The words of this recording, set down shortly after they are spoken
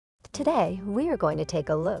Today, we are going to take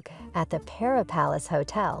a look at the Pera Palace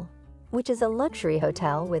Hotel, which is a luxury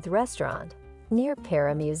hotel with restaurant near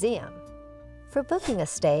Pera Museum. For booking a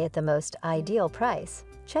stay at the most ideal price,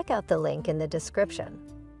 check out the link in the description.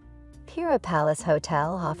 Pera Palace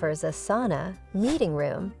Hotel offers a sauna, meeting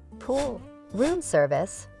room, pool, room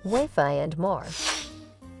service, Wi-Fi, and more.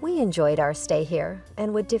 We enjoyed our stay here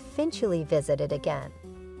and would definitively visit it again.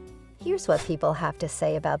 Here's what people have to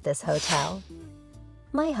say about this hotel.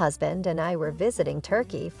 My husband and I were visiting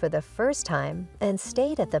Turkey for the first time and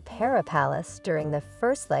stayed at the Pera Palace during the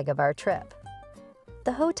first leg of our trip.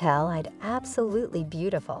 The hotel is absolutely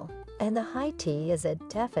beautiful, and the high tea is a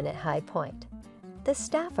definite high point. The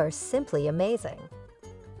staff are simply amazing.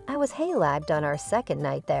 I was haylagged on our second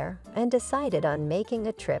night there and decided on making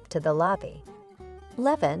a trip to the lobby.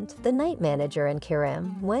 Levent, the night manager, and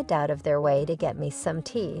Kirim went out of their way to get me some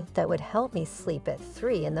tea that would help me sleep at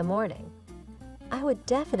 3 in the morning. I would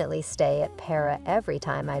definitely stay at Pera every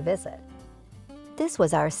time I visit. This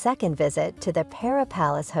was our second visit to the Pera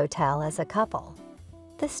Palace Hotel as a couple.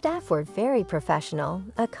 The staff were very professional,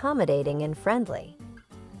 accommodating, and friendly.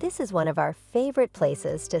 This is one of our favorite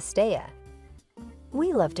places to stay at.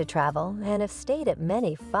 We love to travel and have stayed at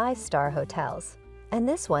many 5-star hotels, and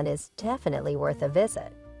this one is definitely worth a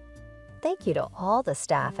visit. Thank you to all the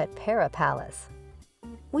staff at Pera Palace.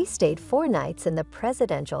 We stayed 4 nights in the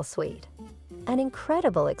presidential suite. An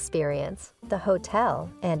incredible experience, the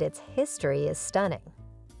hotel and its history is stunning.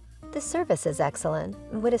 The service is excellent,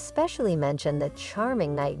 would especially mention the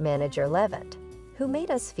charming night manager Levent, who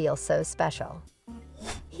made us feel so special.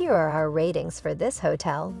 Here are our ratings for this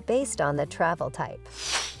hotel based on the travel type.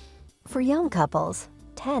 For young couples,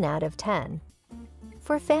 10 out of 10.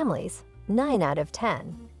 For families, 9 out of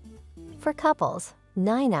 10. For couples,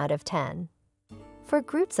 9 out of 10. For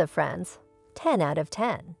groups of friends, 10 out of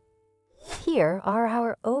 10. Here are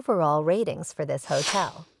our overall ratings for this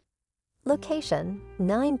hotel. Location,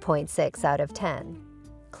 9.6 out of 10.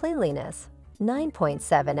 Cleanliness,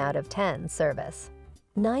 9.7 out of 10. Service,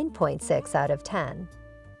 9.6 out of 10.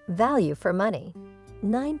 Value for money,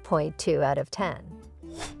 9.2 out of 10.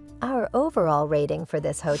 Our overall rating for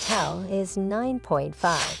this hotel is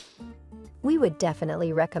 9.5. We would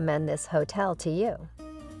definitely recommend this hotel to you.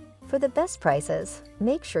 For the best prices,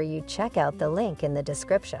 make sure you check out the link in the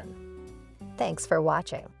description. Thanks for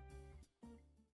watching.